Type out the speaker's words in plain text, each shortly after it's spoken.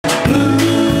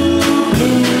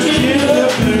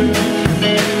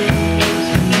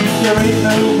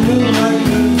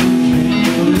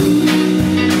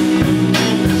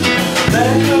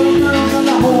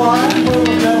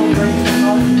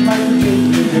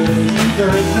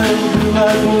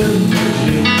like blue.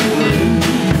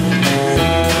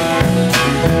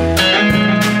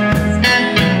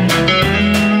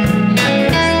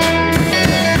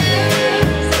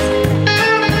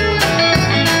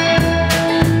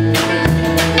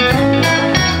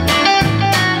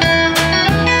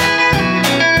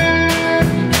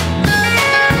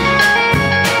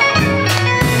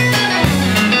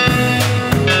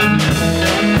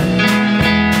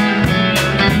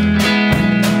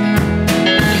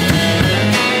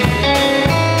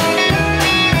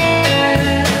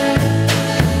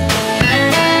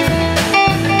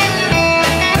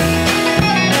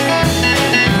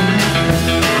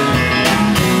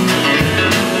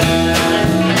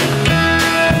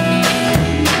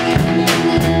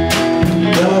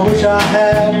 I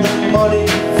had the money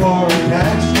for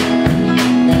cash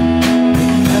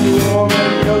and the warm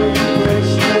and cozy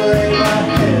place to lay my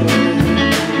head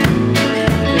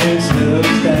instead of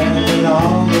standing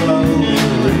all alone in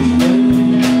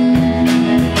Richmond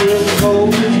with the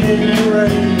cold Virginia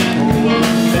rain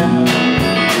pouring down.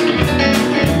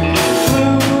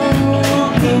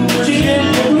 Blue, Virginia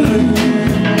blue,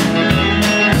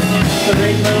 there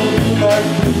ain't no like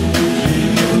blue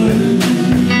Virginia blue.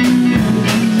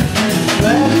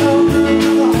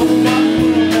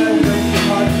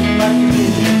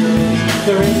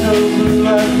 There ain't no blue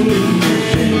like blue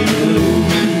Virginia blue.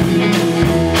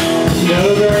 No,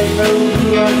 there ain't no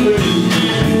blue like blue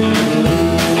Virginia blue.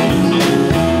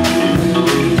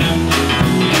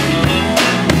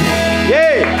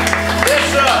 Yeah! Yes,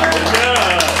 sir!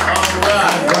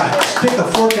 All right. Stick a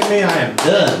fork in me, I am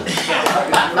done.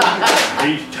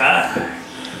 He's tired.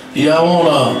 Yeah, I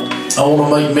wanna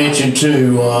make mention to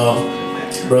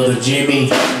Brother Jimmy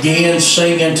again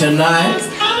singing tonight.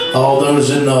 All those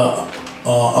in the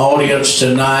audience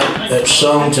tonight that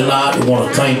sung tonight, we want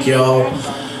to thank y'all.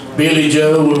 Billy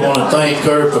Joe, we want to thank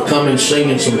her for coming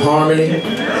singing some harmony,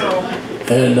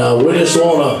 and we just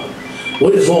want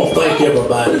to thank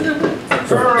everybody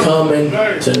for coming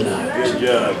tonight. Good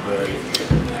job, buddy.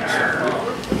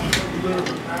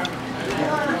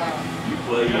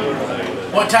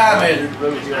 What time is it?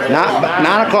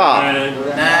 9 o'clock.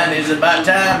 9. Is it about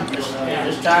time?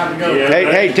 It's time to go. Yeah.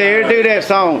 Hey, Terry, do that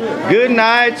song. Good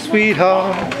night,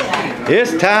 sweetheart.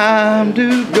 It's time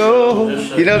to go.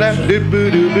 You know that?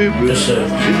 Yes, sir.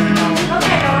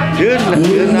 Good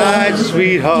night,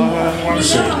 sweetheart.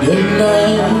 Good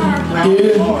night,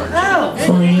 dear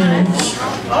friends.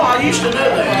 Oh, I used to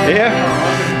know that. Yeah.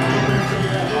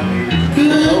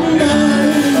 Good night.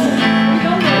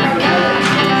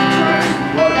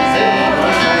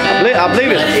 I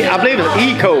believe it's E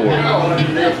chord. I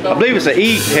believe it's an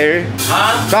E, Terry.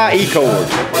 Huh? Try E chord.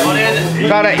 What is it?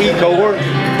 Try that E chord.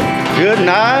 Good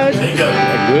night. There you go.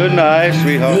 Good night,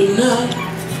 sweetheart. Good night.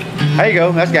 There you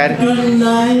go. That's got it. Good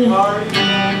night.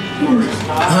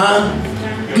 Huh?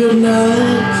 Good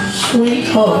night,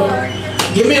 sweetheart.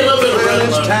 Give me a little bit of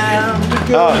rhythm.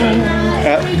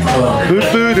 Boo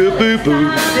boo doo boo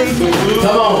boo.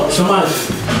 Come on, somebody.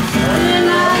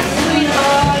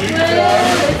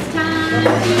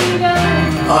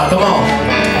 All right, come on.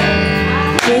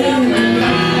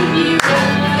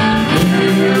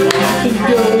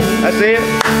 That's it.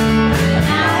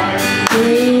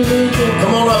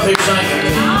 Come on up here, sing.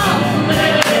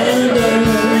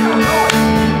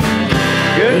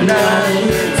 Good night.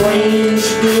 Friends,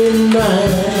 good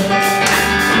night.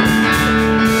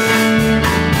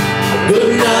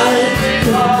 Good night.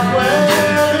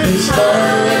 It's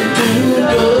time to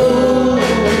go.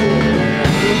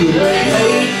 We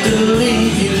hate to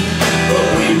leave you, but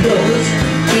we must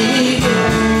be.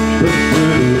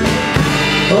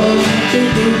 Oh, do.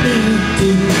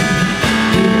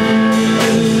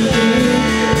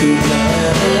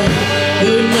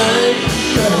 Good night. Good night.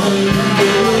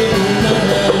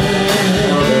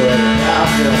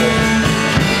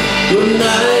 Good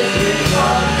night,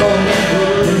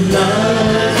 good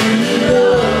night,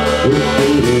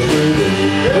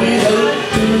 we hate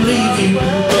to leave you,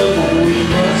 but we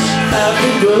must have to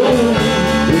go.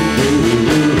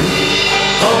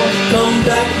 Come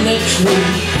back next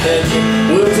week, and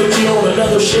we'll put you on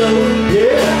another show.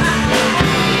 Yeah.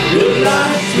 Good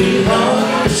night,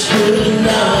 sweetheart, good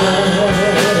night.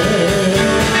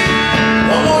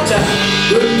 One more time.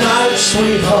 Good night,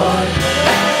 sweetheart.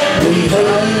 We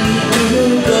hate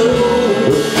to go.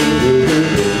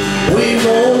 We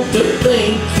want to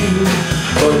thank you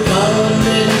for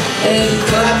coming and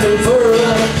clapping for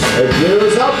us.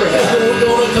 Here's Opry. We're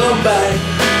gonna come back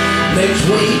next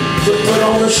week to put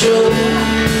on a show.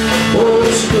 Oh,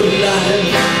 it's good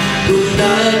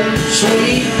night,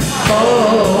 sweetheart.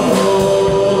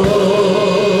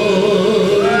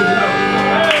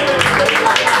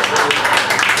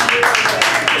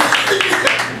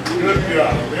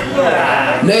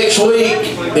 next week,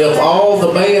 if all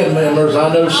the band members,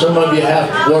 I know some of you have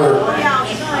to work,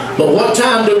 but what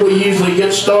time do we usually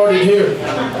get started here?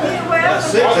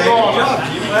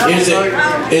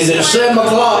 Is it 7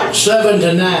 o'clock, 7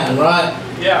 to 9, right?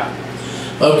 Yeah.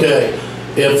 Okay.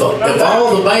 If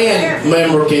all the band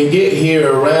member can get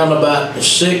here around about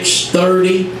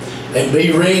 6:30 and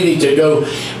be ready to go,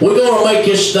 we're gonna make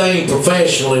this thing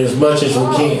professionally as much as we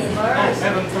can.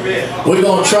 We're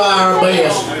gonna try our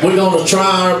best. We're gonna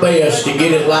try our best to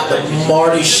get it like the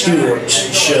Marty Stewart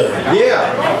show. Yeah.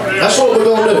 That's what we're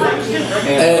gonna do,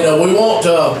 and we want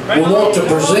to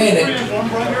present it.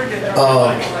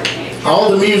 All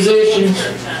the musicians,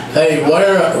 hey,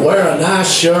 wear a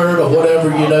nice shirt or whatever,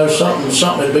 you know,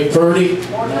 something to be pretty,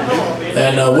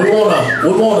 and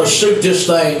we wanna suit this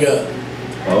thing up.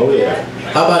 Oh yeah.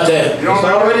 How about that? It's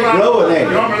already growing, ain't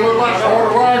it?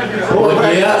 Well,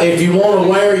 yeah, if you want to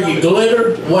wear your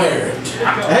glitter, wear it.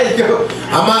 Hey, go.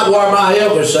 I might wear my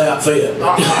Elvis outfit.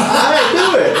 Hey, do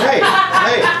it. Hey.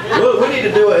 We need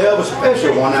to do an Elvis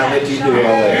special one. I'll let you do all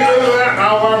that. You do that, and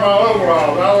I'll wear my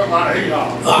overalls. I'll wear my heat-on.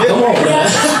 Come on, man.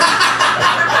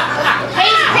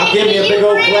 I'll give me a big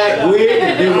old black wig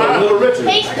and do a little Richard.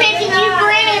 He's picking you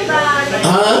friends.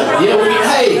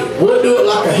 Yeah, we'll do it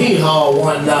like a hee-haw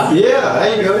one night. Yeah,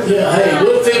 there you go. Yeah, hey,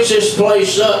 we'll fix this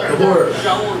place up to where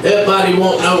everybody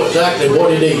won't know exactly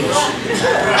what it is.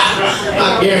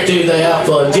 I guarantee they have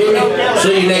fun. Jimmy,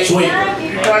 see you next week.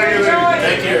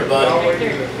 Take care, buddy.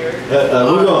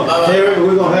 Terry,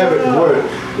 we're gonna have it where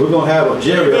we're gonna have a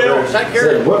Jerry up there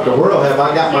saying, "What the world have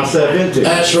I got myself into?"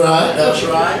 That's right. That's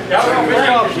right.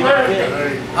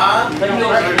 Huh?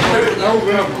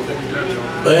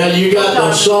 Well, you got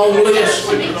the song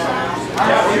list.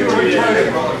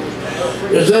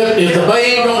 Is the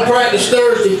band gonna practice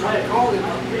Thursday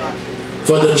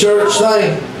for the church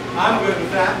thing? I'm good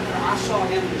with that. I saw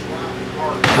him just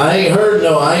I ain't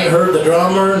heard the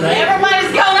drummer.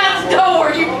 Everybody's gone out the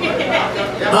door.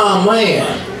 Oh man.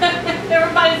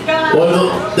 Everybody's gone out the door.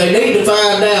 Well, they need to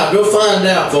find out. Go find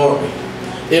out for me.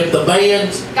 If the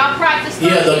band's Got practice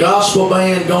Thursday? yeah, the gospel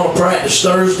band gonna practice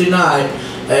Thursday night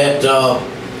at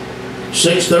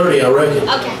 6:30, I reckon.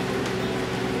 Okay.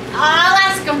 I'll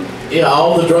ask them. Yeah,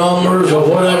 all the drummers or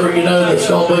whatever you know that's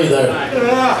gonna be there.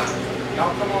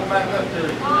 Y'all come on back up to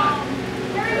it.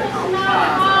 Terry wants to know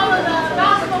if all of the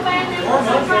gospel band members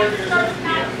will practice Thursday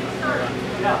night at 6:30.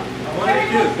 What do you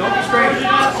do? Don't be strangers.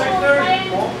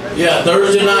 Yeah,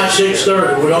 Thursday night,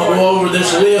 6:30. We're gonna go over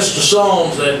this list of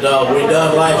songs that we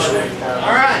done last week.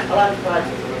 All right.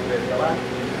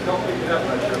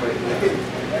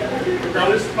 Now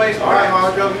this is the place. All right,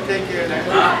 Marjo, you take care of that.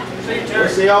 See you, Terry. We'll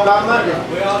see y'all about Monday.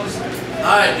 Well, just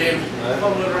All right, Jimmy.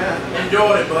 fumble it around.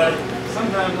 Enjoy it, buddy.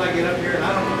 Sometimes I get up here and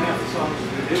I don't know half the songs to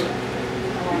do it.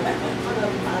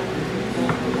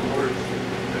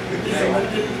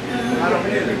 I don't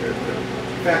either.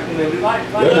 In fact, when they do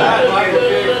Good night.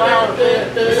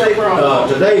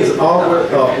 Today is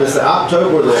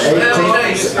October the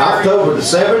 18th, October the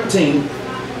 17th,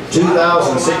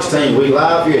 2016. We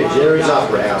live here at Jerry's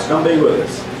Opera House. Come be with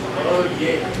us. Oh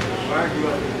yeah.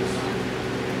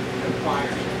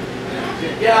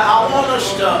 Yeah, I want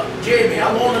us to, Jimmy,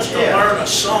 I want us to learn a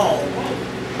song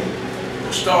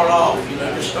to start off, you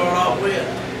know, to start off with.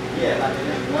 Yeah, like an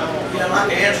instrumental. Yeah,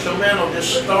 like an instrumental,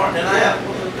 just starting it out.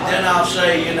 Then I'll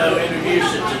say, you know,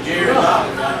 introduce it to Jerry's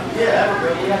Opera. Yeah,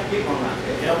 we have to keep on like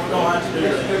that. Yeah, we're going to have to do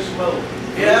Just that. too slow.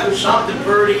 Yeah, something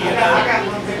pretty, you know. I got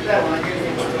one picked up when I get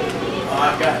here. Oh, I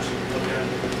got you. Okay.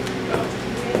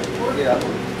 Yeah.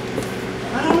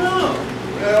 I don't know.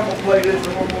 Well, I'm gonna play this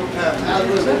one more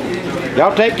time.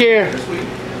 Y'all take care.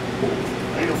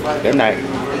 Good night.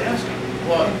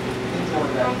 What?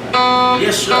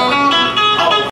 Yes, sir.